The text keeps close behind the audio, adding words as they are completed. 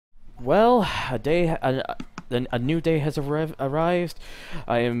Well, a new day has arrived.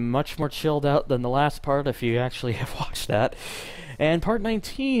 I am much more chilled out than the last part, if you actually have watched that. And part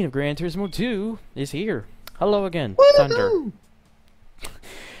 19 of Gran Turismo 2 is here. Hello again, Thunder.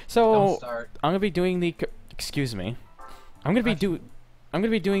 So I'm gonna be doing the excuse me. I'm gonna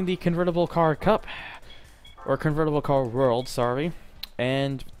be doing the Convertible Car Cup, or Convertible Car World, sorry.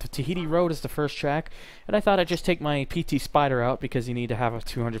 And Tahiti Road is the first track, and I thought I'd just take my PT Spider out because you need to have a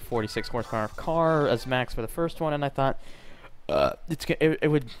 246 horsepower car as max for the first one, and I thought it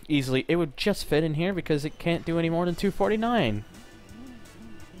would just fit in here because it can't do any more than 249.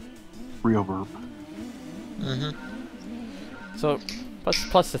 Real burp. So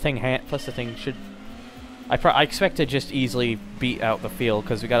plus the thing should I expect to just easily beat out the field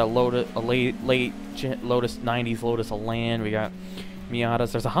because we got a late Lotus 90s Lotus Elan, we got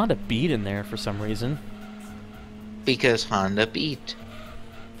Miatas. There's a Honda Beat in there for some reason. Because Honda beat.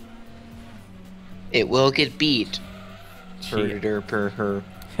 It will get beat. Per her.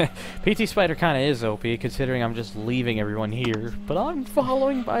 PT Spider kind of is OP, considering I'm just leaving everyone here. But I'm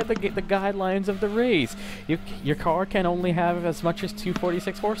following by the guidelines of the race. Your car can only have as much as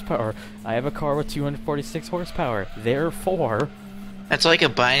 246 horsepower. I have a car with 246 horsepower. Therefore... That's like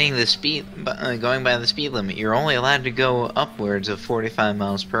going by the speed limit. You're only allowed to go upwards of 45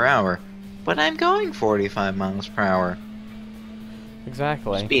 miles per hour. But I'm going 45 miles per hour.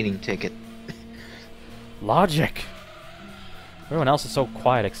 Exactly. Speeding ticket. Logic. Everyone else is so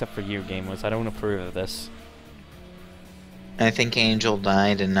quiet except for you, Gamers. I don't approve of this. I think Angel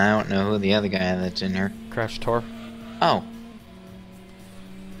died, and I don't know who the other guy that's in her. Crash Tor. Oh.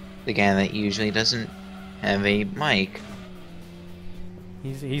 The guy that usually doesn't have a mic.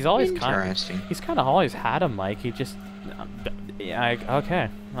 He's always interesting. He's kind of always had a mic. He just okay. I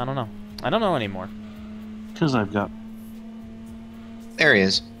don't know. I don't know anymore. Because I've got. There he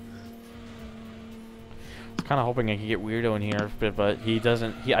is. I was kind of hoping I could get Weirdo in here, but he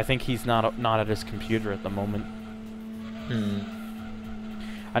doesn't. I think he's not at his computer at the moment.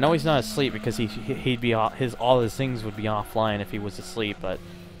 I know he's not asleep because he'd be all his things would be offline if he was asleep, but.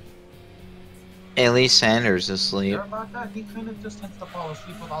 At least Sanders is asleep. Sure about that? He kind of just tends to fall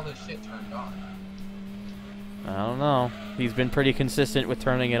asleep with all this shit turned on. I don't know. He's been pretty consistent with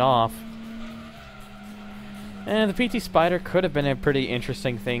turning it off. And the PT Spider could have been a pretty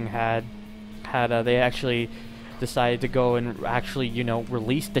interesting thing had they actually decided to go and actually,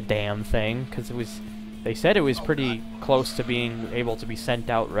 release the damn thing, because they said it was pretty close to being able to be sent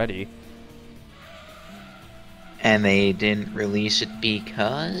out ready. And they didn't release it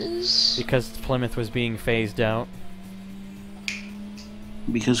because? Because Plymouth was being phased out.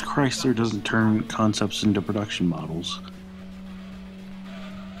 Because Chrysler doesn't turn concepts into production models.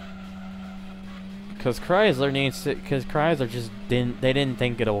 Because Chrysler just didn't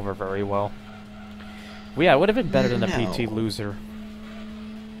think it over very well. Well, yeah, it would have been better than a PT Loser.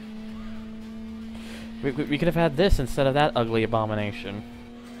 We could have had this instead of that ugly abomination.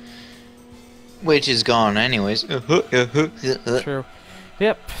 Which is gone anyways. True.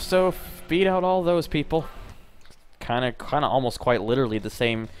 Yep, so beat out all those people. Kinda almost quite literally the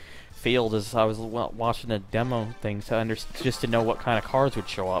same field as I was watching the demo thing just to know what kind of cars would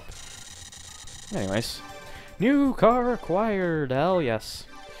show up. Anyways. New car acquired, hell yes.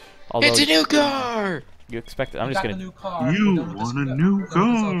 Although it's a new car! You expect it. I'm just gonna... You want a new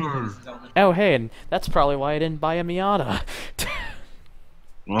car! Oh hey, and that's probably why I didn't buy a Miata.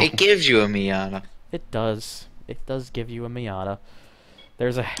 Well, it gives you a Miata. It does. It does give you a Miata.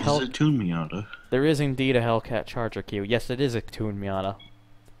 There's a Is it tuned Miata? There is indeed a Hellcat Charger queue. Yes, it is a tuned Miata.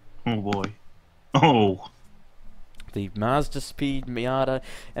 Oh boy. Oh! The Mazda Speed Miata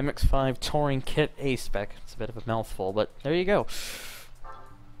MX-5 Touring Kit A-Spec. It's a bit of a mouthful, but there you go.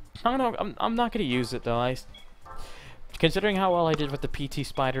 I'm not going to use it, though. Considering how well I did with the PT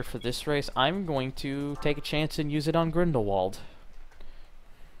Spider for this race, I'm going to take a chance and use it on Grindelwald.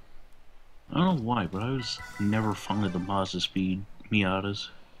 I don't know why, but I was never fond of the Mazda Speed Miatas.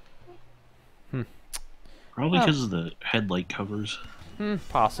 Probably because of the headlight covers.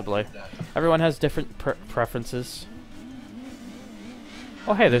 Possibly. Everyone has different preferences.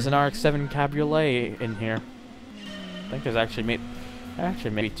 Oh hey, there's an RX-7 Cabriolet in here. I think there's actually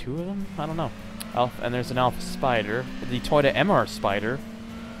maybe two of them? I don't know. And there's an Alpha Spider. The Toyota MR Spider.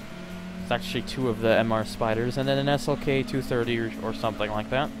 It's actually two of the MR Spiders. And then an SLK 230 or something like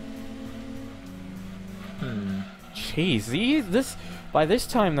that. Jeez, by this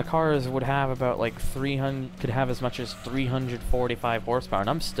time the cars would have about like 300, could have as much as 345 horsepower, and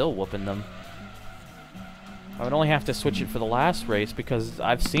I'm still whooping them. I would only have to switch it for the last race because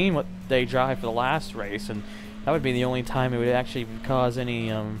I've seen what they drive for the last race, and that would be the only time it would actually cause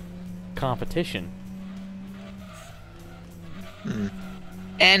any competition.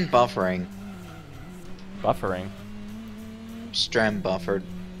 And buffering. Buffering. Strem buffered.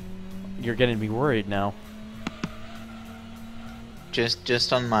 You're getting me worried now.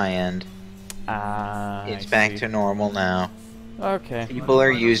 Just on my end. It's I back see. to normal now. Okay. People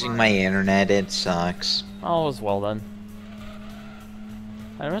are using my internet. It sucks. All is well then.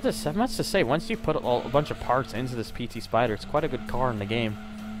 I must to say, once you put a bunch of parts into this PT Spider, it's quite a good car in the game.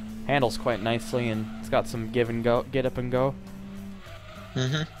 Handles quite nicely, and it's got some give and go, get up and go.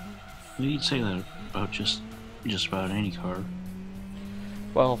 You'd say that about just about any car.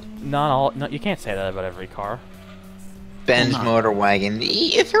 Well, not all. No, you can't say that about every car. Ben's Well, motor wagon.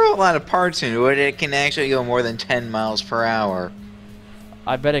 You throw a lot of parts into it, it can actually go more than 10 miles per hour.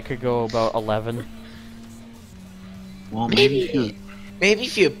 I bet it could go about 11. Well, maybe if you... Maybe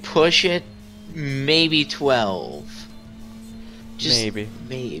if you push it, maybe 12. Just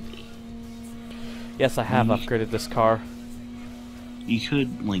maybe. Yes, I have upgraded this car. You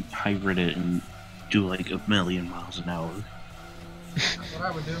could, like, hybrid it and do, like, 1,000,000 miles an hour. That's what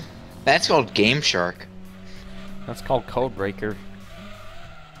I would do. That's called Game Shark. That's called Codebreaker.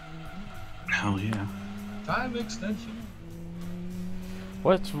 Hell yeah. Time extension.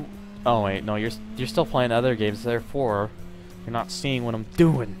 What's... Oh wait, no, you're still playing other games, therefore you're not seeing what I'm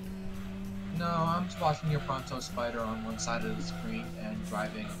doing. No, I'm just watching your Pronto Spider on one side of the screen and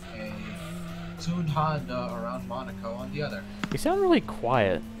driving a tuned Honda around Monaco on the other. You sound really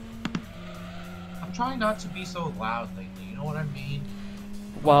quiet. I'm trying not to be so loud lately, you know what I mean?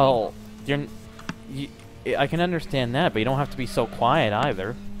 Well, I can understand that, but you don't have to be so quiet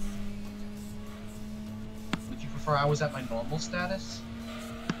either. Would you prefer I was at my normal status?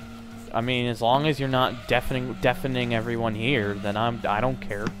 I mean, as long as you're not deafening everyone here, then I don't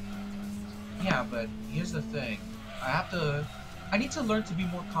care. Yeah, but here's the thing. I need to learn to be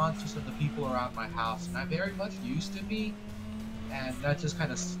more conscious of the people around my house, and I very much used to be, and that just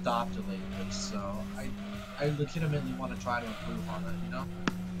kind of stopped lately, so I legitimately want to try to improve on it,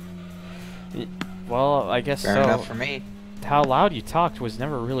 you know? Well, I guess Fair so. enough for me. How loud you talked was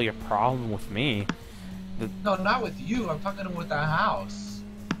never really a problem with me. No, not with you, I'm talking with the house.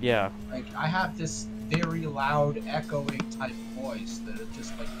 Yeah. Like, I have this very loud, echoing type voice that it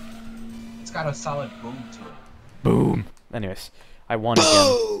just, like, it's got a solid boom to it. Boom. Anyways, I won again.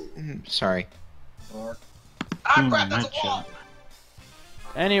 Boom! Sorry. Or... Boom, Ah, crap, that's that a wall! shot.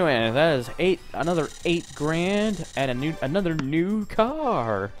 Anyway, that is another 8 grand and another new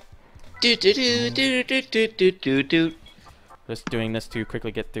car. Do do do do do do do do do. Just doing this to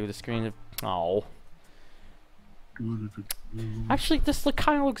quickly get through the screen. Oh. Actually, this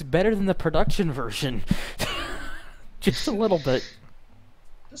kind of looks better than the production version. Just a little bit.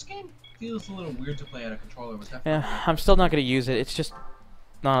 This game feels a little weird to play on a controller, but definitely... Yeah, I'm still not going to use it. It's just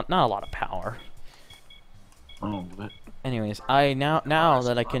not a lot of power. Oh, but... Anyways, now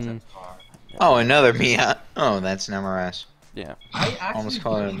that I can... Oh, another Miata. Oh, that's an MRS. Yeah. I actually Almost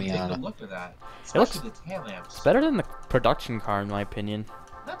call it a really take a Miata. look at that. It looks- Especially the tail lamps. It's better than the production car, in my opinion.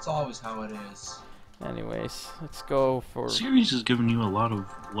 That's always how it is. Anyways, let's go for... Series is giving you a lot of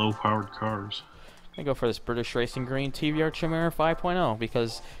low-powered cars. I go for this British Racing Green TVR Chimera 5.0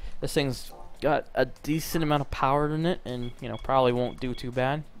 because this thing's got a decent amount of power in it, and probably won't do too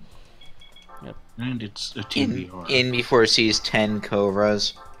bad. And it's a In TVR. before it sees 10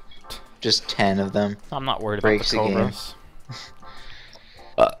 Cobras. Just 10 of them. I'm not worried Breaks about the the game.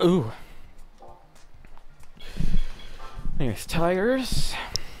 Cobras. Ooh. Anyways, tires.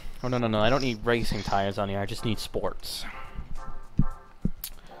 Oh no! I don't need racing tires on here. I just need sports.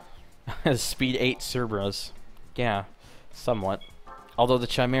 Speed 8 Cerbras. Yeah, somewhat. Although the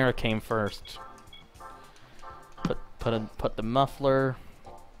Chimera came first. Put the muffler.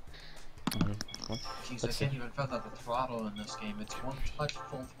 Jeez, Let's I can't even feel the throttle in this game. It's one touch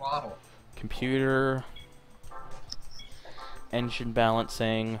full throttle. Computer. Engine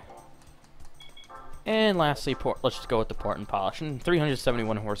balancing. And lastly, let's just go with the port and polish. And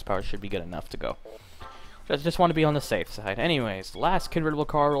 371 horsepower should be good enough to go. Just want to be on the safe side. Anyways, the last convertible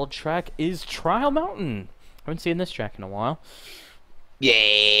car road track is Trial Mountain. Haven't seen this track in a while.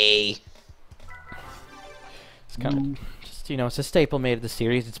 Yay! It's kind of just, it's a staple made of the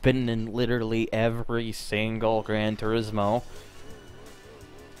series. It's been in literally every single Gran Turismo.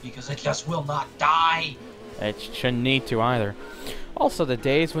 Because it just will not die! It shouldn't need to either. Also, the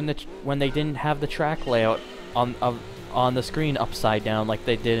days when they didn't have the track layout on the screen upside down like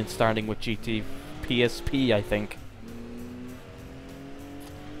they did in starting with GT PSP, I think.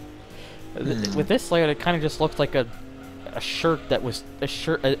 With this layout, it kind of just looked like a shirt that was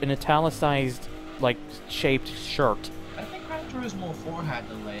an italicized, like, shaped shirt. I think Gran Turismo 4 had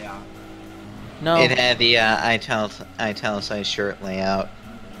the layout. No. It had the italicized shirt layout.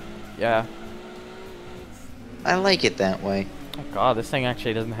 Yeah. I like it that way. Oh god, this thing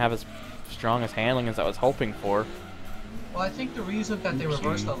actually doesn't have as strong as handling as I was hoping for. Well, I think the reason that they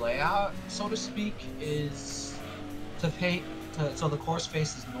reversed the layout, so to speak, is so the course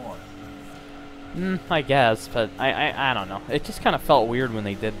faces north. I guess, but I don't know. It just kind of felt weird when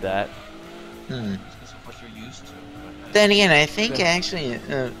they did that. Hmm. It's because of what you're used to. Then again, I think actually,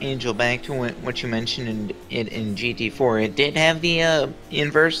 Angel, back to what you mentioned in GT4, it did have the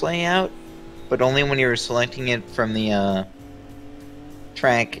inverse layout, but only when you were selecting it from the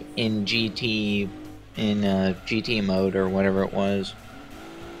track in GT mode or whatever it was.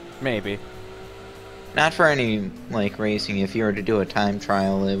 Maybe. Not for any like racing. If you were to do a time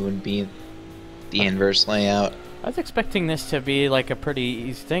trial, it would be the inverse layout. I was expecting this to be like a pretty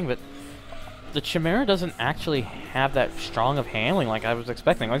easy thing, but the Chimera doesn't actually have that strong of handling like I was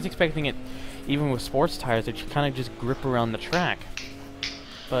expecting. I was expecting it, even with sports tires, to kind of just grip around the track.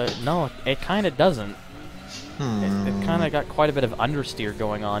 But no, it kind of doesn't. It kind of got quite a bit of understeer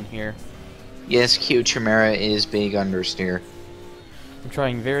going on here. Yes, Q Chimera is big understeer. I'm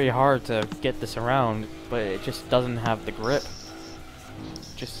trying very hard to get this around, but it just doesn't have the grip.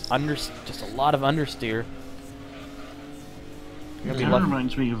 Just a lot of understeer. It kind of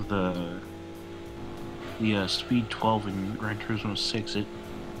reminds me of the Speed 12 in Gran Turismo 6. It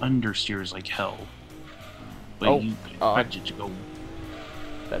understeers like hell. But you expect it to go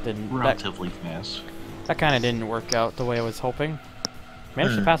relatively fast. That kind of didn't work out the way I was hoping.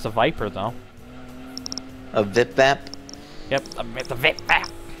 Managed to pass a Viper, though. A Vip Vap? Yep, the Vip-Vap.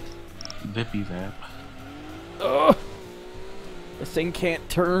 Vippy Vap. Ugh! This thing can't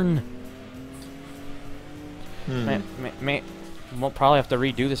turn. We'll probably have to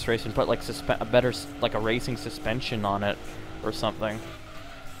redo this race and put like a racing suspension on it or something.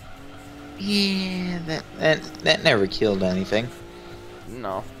 Yeah, that never killed anything.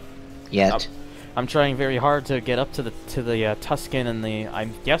 No. Yet. I'm trying very hard to get up to the Tuscan and the.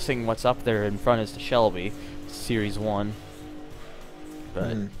 I'm guessing what's up there in front is the Shelby, Series 1.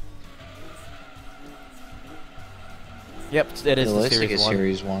 But. Yep, it is the Series 1.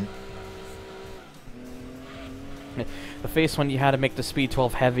 Series 1. The face one, you had to make the Speed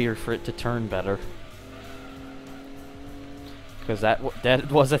 12 heavier for it to turn better. Because that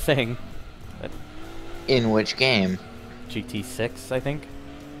was a thing. In which game? GT6, I think.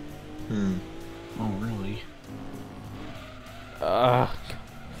 Oh, really? Yeah,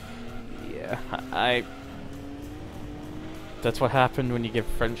 that's what happened when you give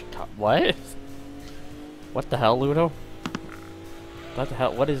French what? What the hell, Ludo? What the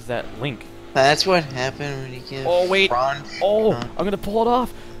hell? What is that link? That's what happened when you give French. Oh, I'm gonna pull it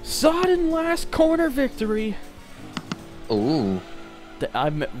off. Sudden last corner victory. Ooh.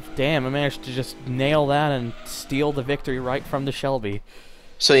 Damn, I managed to just nail that and steal the victory right from the Shelby.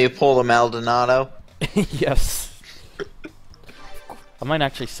 So you pulled a Maldonado? Yes. I might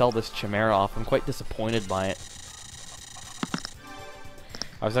actually sell this Chimera off. I'm quite disappointed by it.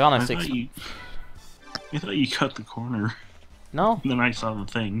 I was on a 6. I thought you cut the corner. No. Then I saw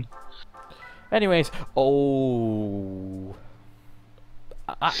the thing. Anyways,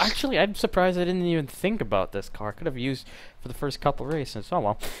 actually, I'm surprised I didn't even think about this car. Could have used for the first couple races. Oh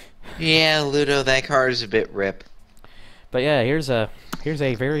well. Yeah, Ludo, that car is a bit rip. But yeah, here's a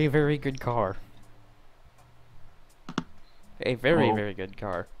very, very good car. A very, very good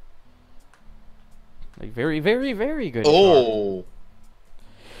car. A very, very, very good car.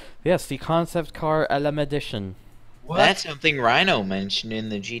 Yes, the concept car LM edition. What? That's something Rhino mentioned in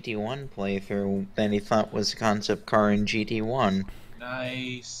the GT1 playthrough that he thought was a concept car in GT1.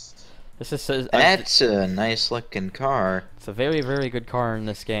 Nice. This is That's a nice looking car. It's a very, very good car in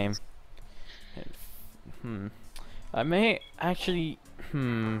this game. I may actually,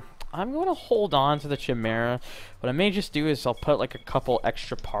 I'm going to hold on to the Chimera. What I may just do is I'll put like a couple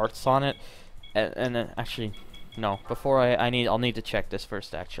extra parts on it, and then actually, no. Before I'll need to check this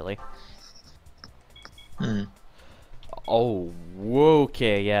first actually. Oh,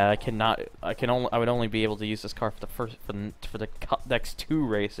 okay, yeah. I would only be able to use this car for the next 2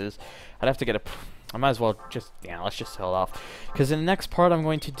 races. I'd have to get I might as well let's just sell it off, because in the next part I'm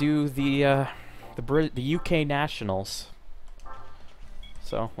going to do the UK Nationals.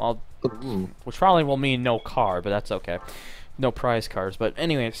 So which probably will mean no car, but that's okay. No prize cars. But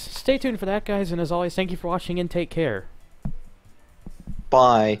anyways, stay tuned for that, guys. And as always, thank you for watching and take care.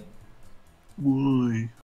 Bye. Why?